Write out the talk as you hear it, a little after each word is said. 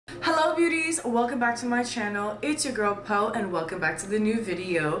Hello beauties, welcome back to my channel. It's your girl Po and welcome back to the new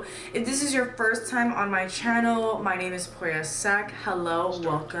video. If this is your first time on my channel, my name is Poya Sak. Hello,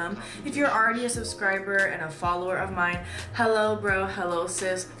 welcome. If you're already a subscriber and a follower of mine, hello bro, hello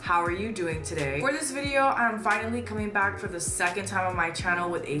sis, how are you doing today? For this video, I'm finally coming back for the second time on my channel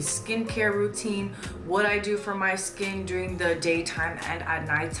with a skincare routine, what I do for my skin during the daytime and at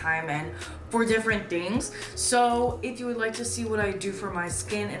nighttime and for different things. So if you would like to see what I do for my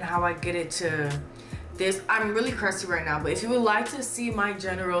skin and how I get it to this, I'm really crusty right now, but if you would like to see my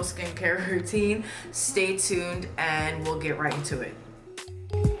general skincare routine, stay tuned and we'll get right into it.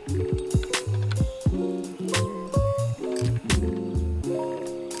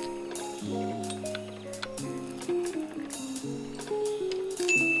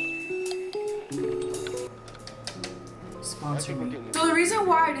 So the reason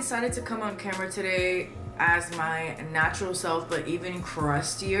why I decided to come on camera today as my natural self but even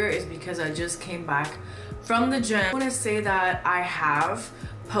crustier is because I just came back from the gym. I want to say that I have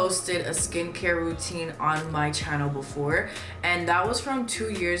posted a skincare routine on my channel before, and that was from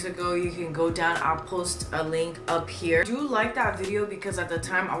 2 years ago. You can go down, I'll post a link up here. I do like that video because at the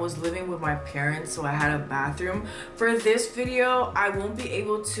time I was living with my parents, so I had a bathroom. For this video I won't be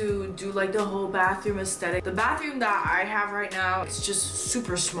able to do like the whole bathroom aesthetic. The bathroom that I have right now, it's just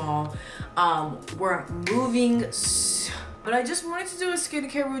super small. We're moving, but I just wanted to do a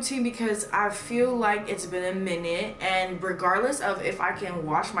skincare routine because I feel like it's been a minute, and regardless of if I can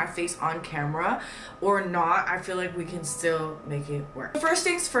wash my face on camera or not, I feel like we can still make it work. First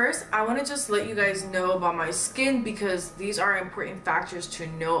things first, I want to just let you guys know about my skin because these are important factors to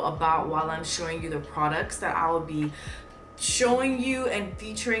know about while I'm showing you the products that I will be showing you and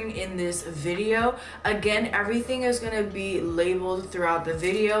featuring in this video. Again, everything is going to be labeled throughout the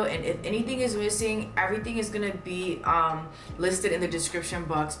video, and if anything is missing, everything is going to be listed in the description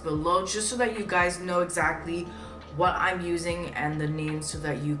box below, just so that you guys know exactly what I'm using and the names so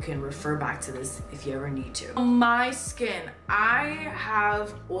that you can refer back to this if you ever need to. My skin, I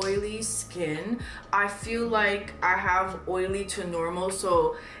have oily skin. I feel like I have oily to normal,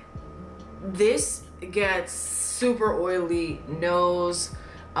 so this gets super oily. Nose,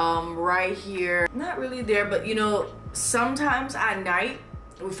 right here, not really there, but you know, sometimes at night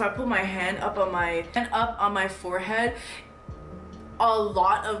if I put my hand up on my forehead, a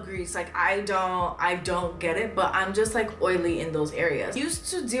lot of grease, like I don't get it, but I'm just like oily in those areas. I used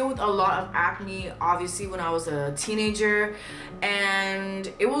to deal with a lot of acne obviously when I was a teenager,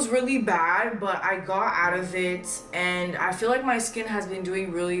 and it was really bad, but I got out of it, and I feel like my skin has been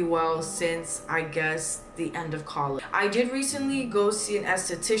doing really well since I guess the end of college. I did recently go see an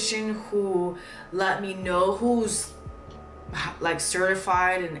esthetician who let me know, who's like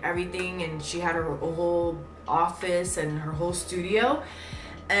certified and everything, and she had her whole office and her whole studio,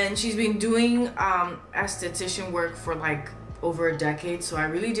 and she's been doing esthetician work for like over a decade, so I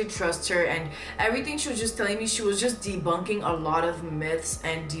really did trust her, and everything she was just telling me, she was just debunking a lot of myths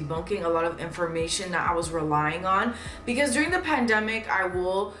and debunking a lot of information that I was relying on, because during the pandemic, I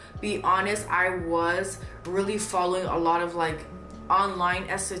will be honest, I was really following a lot of like online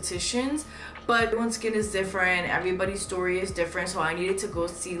estheticians, but everyone's skin is different, everybody's story is different, so I needed to go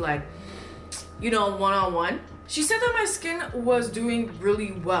see, like, you know, one-on-one. She said that my skin was doing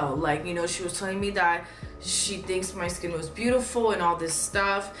really well, like, you know, she was telling me that she thinks my skin was beautiful and all this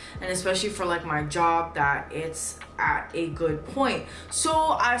stuff, and especially for like my job, that it's at a good point.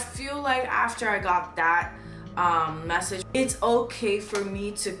 So I feel like after I got that message, it's okay for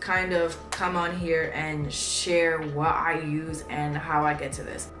me to kind of come on here and share what I use and how I get to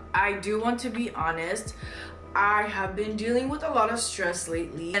this. I do want to be honest, I have been dealing with a lot of stress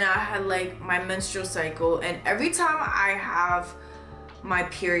lately, and I had like my menstrual cycle, and every time I have my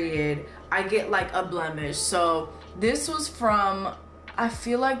period I get like a blemish. So this was from, I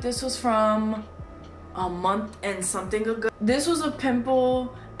feel like this was from a month and something ago. This was a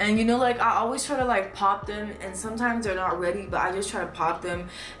pimple, and you know, like I always try to like pop them, and sometimes they're not ready, but I just try to pop them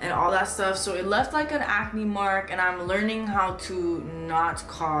and all that stuff. So it left like an acne mark, and I'm learning how to not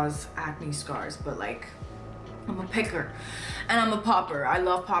cause acne scars, but like I'm a picker and I'm a popper. I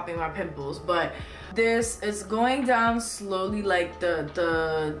love popping my pimples, but this is going down slowly, like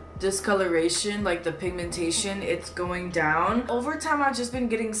the discoloration, like the pigmentation, it's going down. Over time I've just been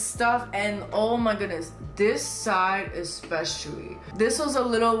getting stuff, and oh my goodness, this side especially. This was a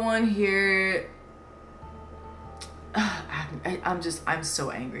little one here. I'm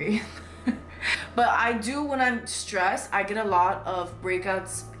so angry. But I do, when I'm stressed, I get a lot of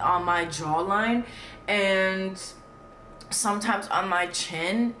breakouts on my jawline and sometimes on my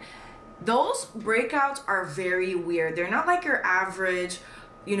chin. Those breakouts are very weird. They're not like your average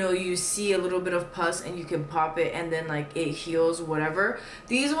you know, you see a little bit of pus and you can pop it and then like it heals, whatever.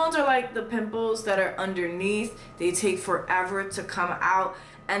 These ones are like the pimples that are underneath. They take forever to come out,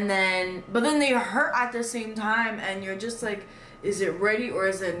 and then but then they hurt at the same time, and you're just like, is it ready or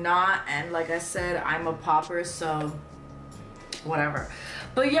is it not? And like I said, I'm a popper, so whatever.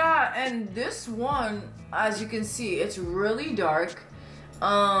 But yeah, and this one, as you can see, it's really dark.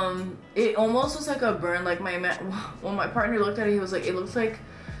 It almost looks like a burn. Like when my partner looked at it, he was like, it looks like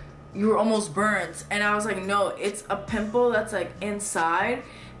you were almost burnt. And I was like, no, it's a pimple that's like inside,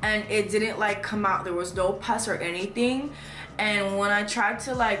 and it didn't like come out. There was no pus or anything. And when I tried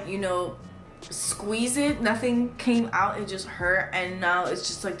to like, you know, squeeze it, nothing came out. It just hurt, and now it's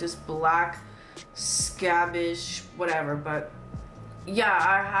just like this black scabbish whatever. But yeah,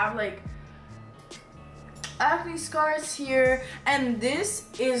 I have like acne scars here, and this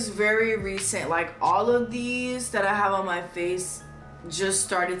is very recent. Like all of these that I have on my face just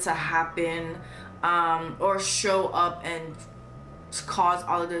started to happen or show up and cause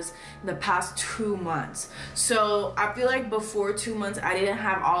all of this in the past 2 months. So I feel like before 2 months I didn't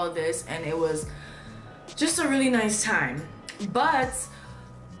have all of this, and it was just a really nice time. But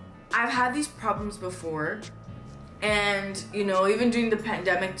I've had these problems before, and you know, even during the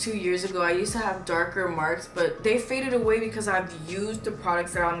pandemic 2 years ago, I used to have darker marks, but they faded away because I've used the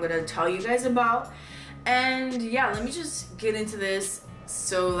products that I'm gonna tell you guys about. And yeah, let me just get into this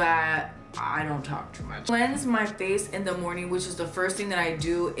so that I don't talk too much. Cleanse my face in the morning, which is the first thing that I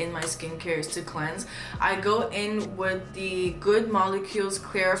do in my skincare, is to cleanse. I go in with the Good Molecules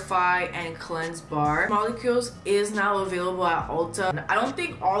Clarify and Cleanse Bar. Molecules is now available at Ulta. I don't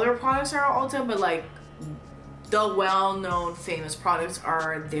think all their products are at Ulta, but like the well-known famous products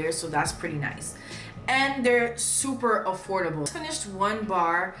are there, so that's pretty nice. And they're super affordable. I finished 1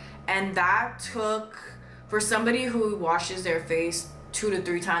 bar, and that took, for somebody who washes their face 2 to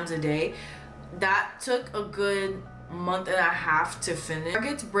 3 times a day, that took a good month and a half to finish.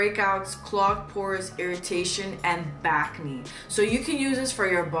 Targets breakouts, clogged pores, irritation, and acne. So you can use this for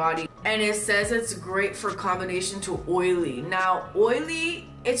your body, and it says it's great for combination to oily. Now oily,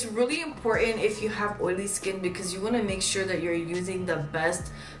 it's really important if you have oily skin, because you want to make sure that you're using the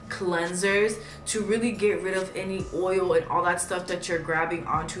best cleansers to really get rid of any oil and all that stuff that you're grabbing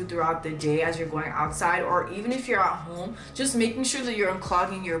onto throughout the day as you're going outside, or even if you're at home, just making sure that you're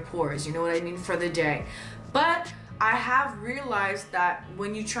unclogging your pores, you know what I mean, for the day. But I have realized that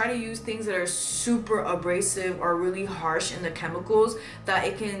when you try to use things that are super abrasive or really harsh in the chemicals, that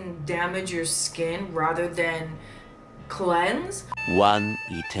it can damage your skin rather than cleanse. 1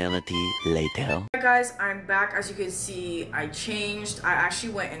 eternity later. Hi guys, I'm back. As you can see, I changed. I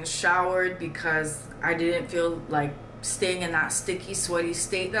actually went and showered because I didn't feel like staying in that sticky, sweaty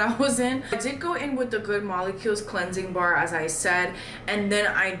state that I was in. I did go in with the Good Molecules Cleansing Bar, as I said, and then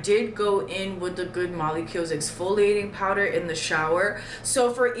I did go in with the Good Molecules Exfoliating Powder in the shower.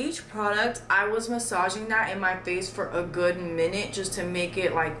 So for each product, I was massaging that in my face for a good minute just to make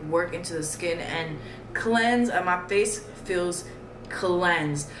it like work into the skin and cleanse, and my face feels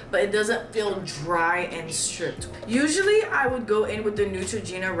cleansed, but it doesn't feel dry and stripped. Usually I would go in with the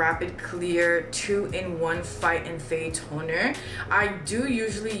Neutrogena Rapid Clear 2-in-1 Fight and Fade Toner. I do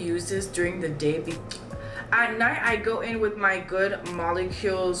usually use this during the day. At night I go in with my Good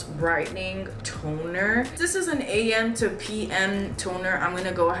Molecules Brightening Toner. This is an AM to PM toner. I'm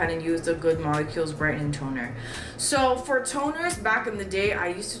gonna go ahead and use the Good Molecules Brightening Toner. So for toners, back in the day I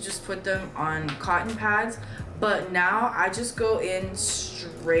used to just put them on cotton pads, but now I just go in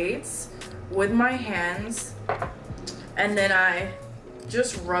straight with my hands, and then I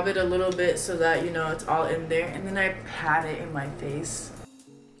just rub it a little bit so that, you know, it's all in there, and then I pat it in my face.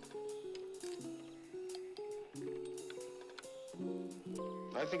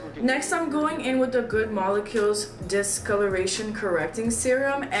 Next, I'm going in with the Good Molecules Discoloration Correcting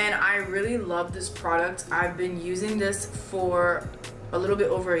Serum, and I really love this product. I've been using this for a little bit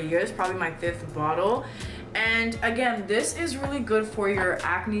over a year. It's probably my 5th bottle. And again, this is really good for your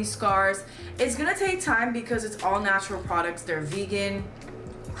acne scars. It's gonna take time because it's all natural products. They're vegan,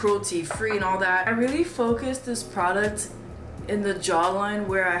 cruelty free, and all that. I really focus this product in the jawline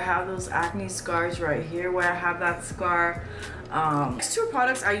where I have those acne scars right here, where I have that scar. Next 2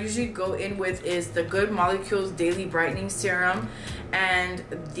 products I usually go in with is the Good Molecules Daily Brightening Serum and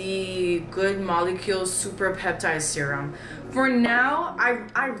the Good Molecules Super Peptide Serum. For now,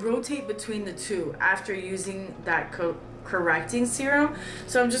 I rotate between the 2 after using that correcting serum.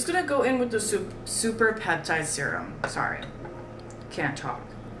 So I'm just gonna go in with the Super Peptide Serum. Sorry, can't talk.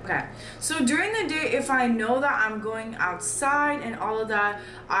 Okay, so during the day, if I know that I'm going outside and all of that,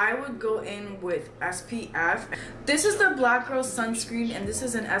 I would go in with SPF. This is the Black Girl Sunscreen, and this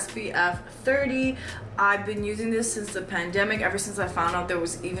is an SPF 30. I've been using this since the pandemic, ever since I found out there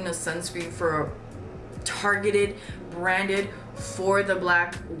was even a sunscreen for a targeted, branded for the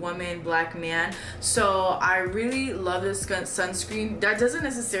black woman, black man. So I really love this sunscreen. That doesn't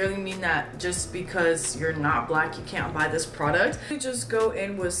necessarily mean that just because you're not black you can't buy this product. You just go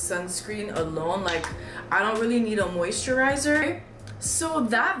in with sunscreen alone. Like, I don't really need a moisturizer. So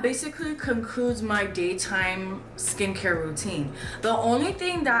that basically concludes my daytime skincare routine. The only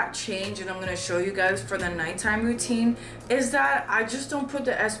thing that changed, and I'm going to show you guys for the nighttime routine, is that I just don't put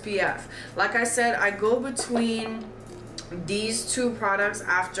the SPF. Like I said, I go between these two products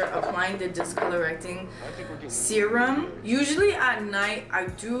after applying the Discolorating serum. Usually at night I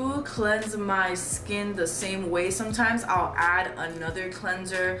do cleanse my skin the same way. Sometimes I'll add another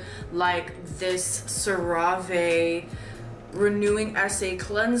cleanser like this CeraVe Renewing SA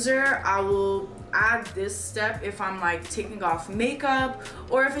cleanser. I will add this step if I'm like taking off makeup,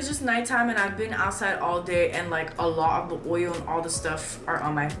 or if it's just nighttime and I've been outside all day and like a lot of the oil and all the stuff are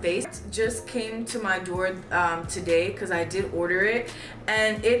on my face. It just came to my door today because I did order it,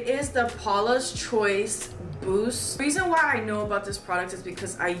 and it is the Paula's Choice Boost. The reason why I know about this product is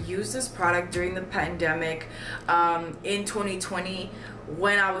because I used this product during the pandemic in 2020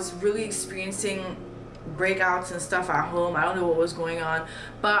 when I was really experiencing breakouts and stuff at home. I don't know what was going on,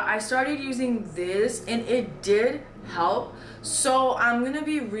 but I started using this and it did help. So I'm gonna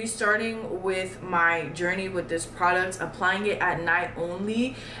be restarting with my journey with this product, applying it at night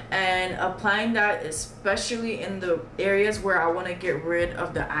only, and applying that especially in the areas where I want to get rid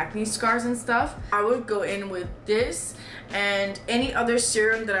of the acne scars and stuff. I would go in with this and any other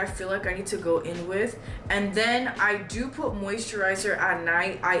serum that I feel like I need to go in with, and then I do put moisturizer at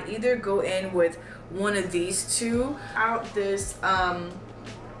night. I either go in with one of these two out, this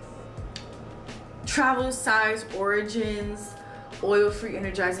travel size Origins oil-free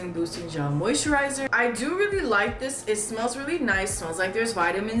energizing boosting gel moisturizer. I do really like this. It smells really nice. Smells like there's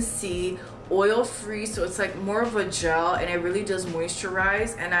vitamin C, oil-free, so it's like more of a gel, and it really does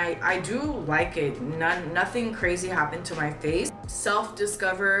moisturize, and I do like it. Nothing crazy happened to my face.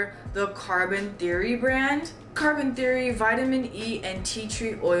 Self-discover the Carbon Theory brand. Carbon Theory vitamin E and tea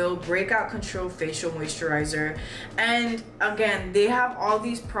tree oil breakout control facial moisturizer. And again, they have all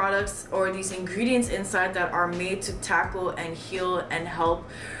these products or these ingredients inside that are made to tackle and heal and help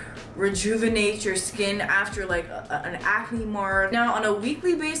rejuvenate your skin after like an acne mark. Now on a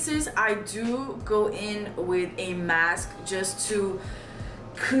weekly basis, I do go in with a mask just to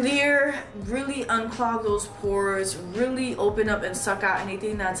clear, really unclog those pores, really open up and suck out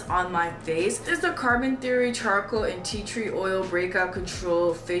anything that's on my face. This is the Carbon Theory charcoal and tea tree oil breakout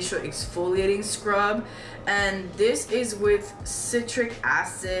control facial exfoliating scrub, and this is with citric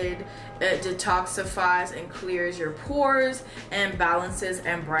acid. It detoxifies and clears your pores and balances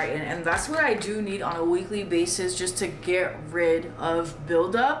and brighten, and that's what I do need on a weekly basis just to get rid of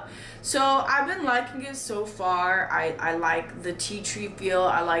buildup. So I've been liking it so far. I like the tea tree feel.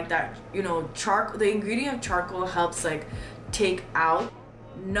 I like that, you know, charcoal, the ingredient of charcoal helps like take out.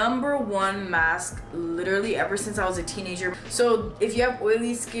 #1 mask literally ever since I was a teenager. So if you have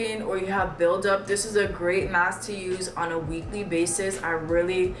oily skin or you have buildup, this is a great mask to use on a weekly basis. I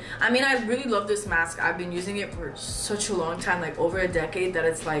really love this mask. I've been using it for such a long time, like over a decade, that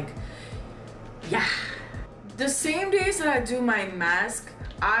it's like, yeah. The same days that I do my mask,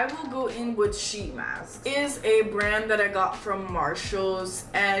 I will go in with sheet mask. It is a brand that I got from Marshall's,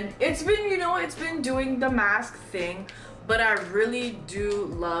 and it's been, you know, it's been doing the mask thing, but I really do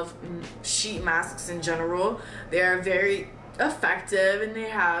love sheet masks in general. They are very effective and they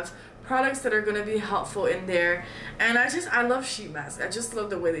have products that are going to be helpful in there, and I love sheet masks. I just love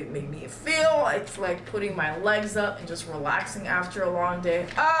the way they make me feel. It's like putting my legs up and just relaxing after a long day.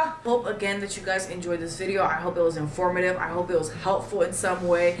 Hope again that you guys enjoyed this video. I hope it was informative. I hope it was helpful in some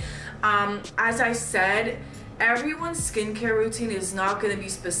way. As I said, everyone's skincare routine is not going to be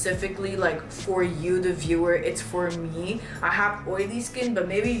specifically like for you, the viewer. It's for me. I have oily skin, but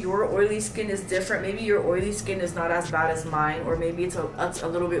maybe your oily skin is different. Maybe your oily skin is not as bad as mine, or maybe it's a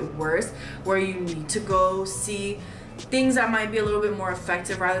little bit worse, where you need to go see things that might be a little bit more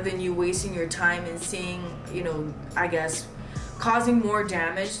effective rather than you wasting your time and seeing, you know, I guess causing more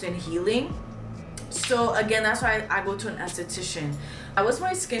damage than healing. So again, that's why I go to an esthetician. That was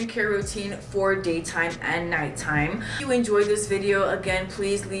my skincare routine for daytime and nighttime. If you enjoyed this video, again,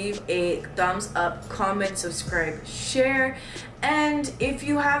 please leave a thumbs up, comment, subscribe, share. And if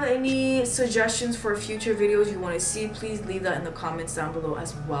you have any suggestions for future videos you want to see, please leave that in the comments down below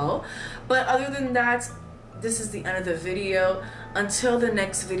as well. But other than that, this is the end of the video. Until the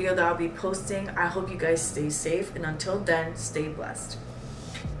next video that I'll be posting, I hope you guys stay safe, and until then, stay blessed.